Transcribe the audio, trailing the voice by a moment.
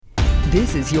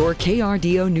This is your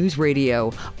KRDO News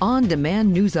Radio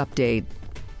on-demand news update.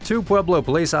 2 Pueblo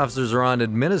police officers are on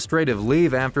administrative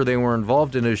leave after they were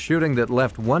involved in a shooting that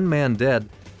left 1 man dead.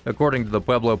 According to the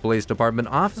Pueblo Police Department,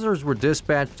 officers were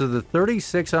dispatched to the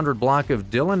 3600 block of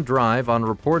Dillon Drive on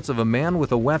reports of a man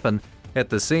with a weapon. At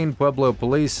the scene, Pueblo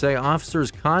police say officers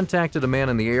contacted a man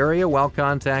in the area. While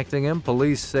contacting him,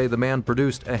 police say the man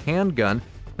produced a handgun.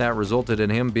 That resulted in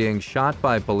him being shot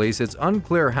by police. It's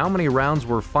unclear how many rounds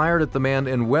were fired at the man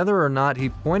and whether or not he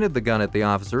pointed the gun at the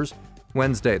officers.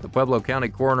 Wednesday, the Pueblo County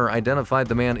coroner identified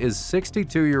the man as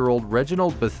 62-year-old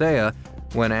Reginald Bethea.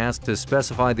 When asked to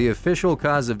specify the official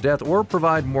cause of death or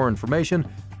provide more information,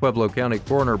 Pueblo County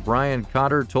coroner Brian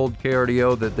Cotter told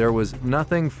KRDO that there was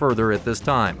nothing further at this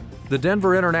time. The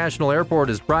Denver International Airport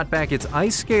has brought back its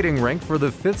ice skating rink for the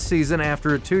 5th season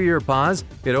after a 2-year pause.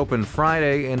 It opened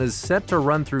Friday and is set to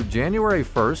run through January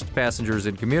 1st. Passengers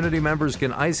and community members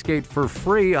can ice skate for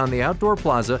free on the outdoor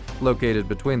plaza located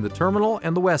between the terminal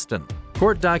and the Westin.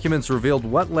 Court documents revealed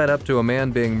what led up to a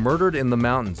man being murdered in the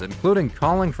mountains, including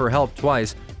calling for help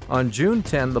twice. On June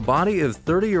 10, the body of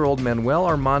 30-year-old Manuel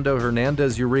Armando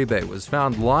Hernandez Uribe was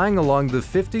found lying along the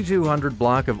 5200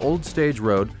 block of Old Stage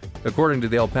Road. According to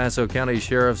the El Paso County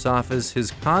Sheriff's Office, his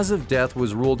cause of death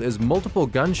was ruled as multiple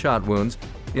gunshot wounds.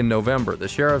 In November, the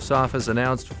Sheriff's Office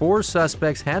announced 4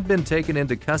 suspects had been taken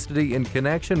into custody in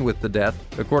connection with the death.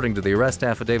 According to the arrest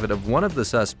affidavit of one of the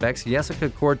suspects, Jessica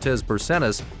Cortez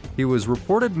Bercenas, he was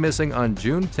reported missing on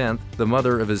June 10th. The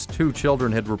mother of his 2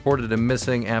 children had reported him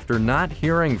missing after not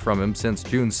hearing from him since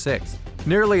June 6th.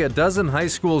 Nearly a dozen high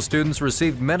school students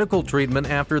received medical treatment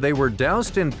after they were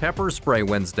doused in pepper spray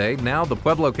Wednesday. Now the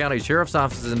Pueblo County Sheriff's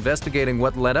Office is investigating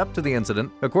what led up to the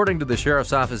incident. According to the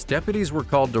Sheriff's Office, deputies were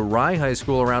called to Rye High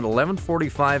School around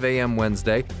 11:45 a.m.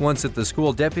 Wednesday. Once at the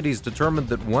school, deputies determined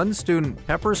that one student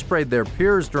pepper sprayed their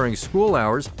peers during school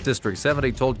hours. District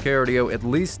 70 told KRDO at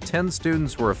least 10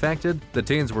 students were affected. The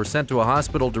teens were sent to a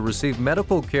hospital to receive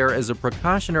medical care as a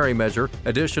precautionary measure.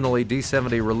 Additionally,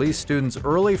 D70 released students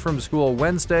early from school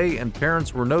Wednesday, and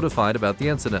parents were notified about the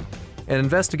incident. An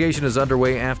investigation is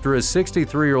underway after a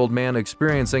 63-year-old man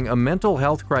experiencing a mental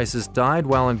health crisis died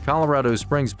while in Colorado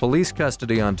Springs police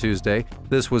custody on Tuesday.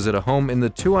 This was at a home in the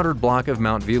 200 block of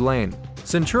Mount View Lane.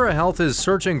 Centura Health is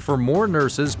searching for more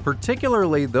nurses,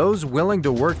 particularly those willing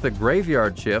to work the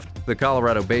graveyard shift. The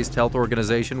Colorado-based health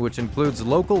organization, which includes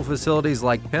local facilities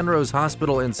like Penrose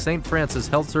Hospital and St. Francis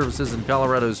Health Services in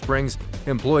Colorado Springs,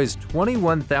 employs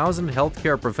 21,000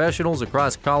 healthcare professionals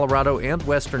across Colorado and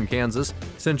western Kansas.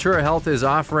 Centura Health is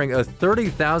offering a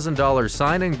 $30,000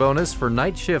 signing bonus for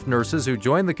night shift nurses who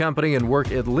join the company and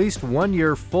work at least 1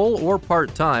 year full or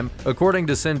part-time. According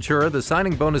to Centura, the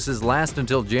signing bonuses last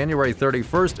until January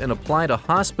 31st and apply to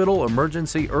hospital,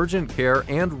 emergency, urgent care,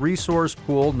 and resource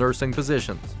pool nursing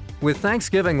positions. With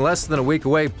Thanksgiving less than a week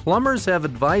away, plumbers have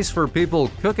advice for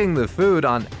people cooking the food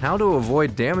on how to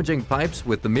avoid damaging pipes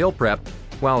with the meal prep.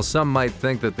 While some might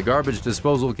think that the garbage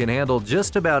disposal can handle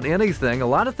just about anything, a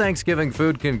lot of Thanksgiving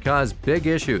food can cause big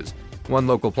issues. One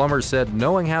local plumber said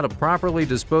knowing how to properly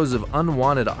dispose of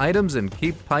unwanted items and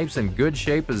keep pipes in good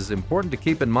shape is important to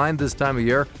keep in mind this time of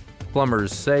year.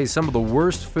 Plumbers say some of the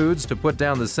worst foods to put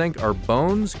down the sink are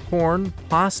bones, corn,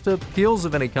 pasta, peels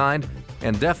of any kind,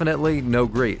 and definitely no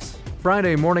grease.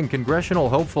 Friday morning, congressional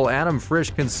hopeful Adam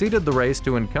Frisch conceded the race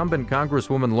to incumbent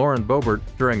Congresswoman Lauren Boebert.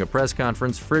 During a press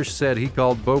conference, Frisch said he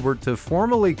called Boebert to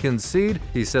formally concede.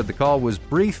 He said the call was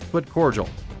brief but cordial.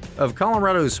 Of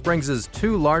Colorado Springs'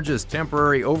 2 largest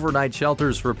temporary overnight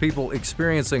shelters for people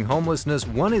experiencing homelessness,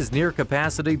 one is near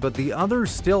capacity, but the other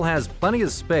still has plenty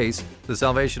of space. The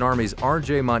Salvation Army's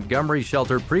R.J. Montgomery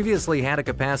shelter previously had a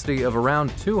capacity of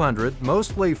around 200,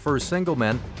 mostly for single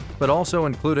men, but also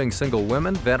including single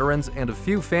women, veterans, and a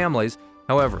few families.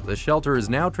 However, the shelter is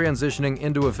now transitioning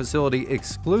into a facility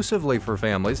exclusively for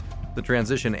families. The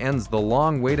transition ends the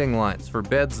long waiting lines for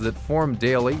beds that form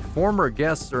daily. Former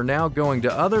guests are now going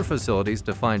to other facilities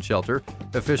to find shelter.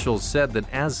 Officials said that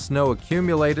as snow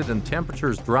accumulated and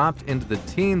temperatures dropped into the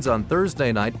teens on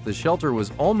Thursday night, the shelter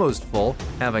was almost full,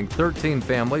 having 13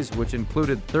 families, which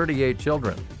included 38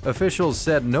 children. Officials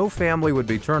said no family would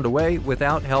be turned away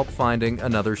without help finding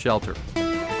another shelter.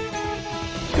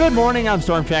 Good morning, I'm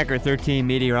Storm Tracker 13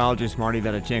 meteorologist Marty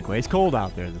Vedachenko. It's cold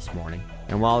out there this morning,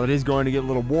 and while it is going to get a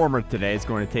little warmer today, it's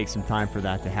going to take some time for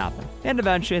that to happen. And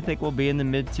eventually, I think we'll be in the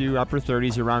mid to upper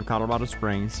 30s around Colorado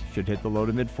Springs. Should hit the low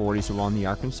to mid 40s along the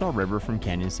Arkansas River from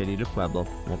Canyon City to Pueblo.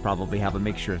 We'll probably have a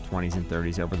mixture of 20s and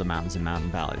 30s over the mountains and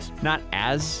mountain valleys. Not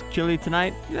as chilly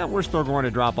tonight. We're still going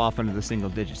to drop off into the single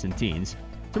digits and teens.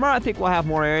 Tomorrow, I think we'll have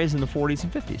more areas in the 40s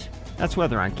and 50s. That's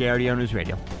weather on KRDO News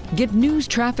Radio. Get news,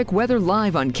 traffic, weather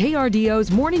live on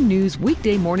KRDO's Morning News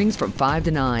weekday mornings from 5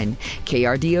 to 9.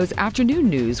 KRDO's Afternoon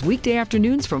News weekday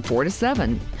afternoons from 4 to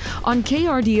 7. On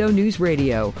KRDO News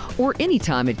Radio or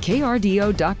anytime at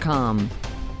krdo.com.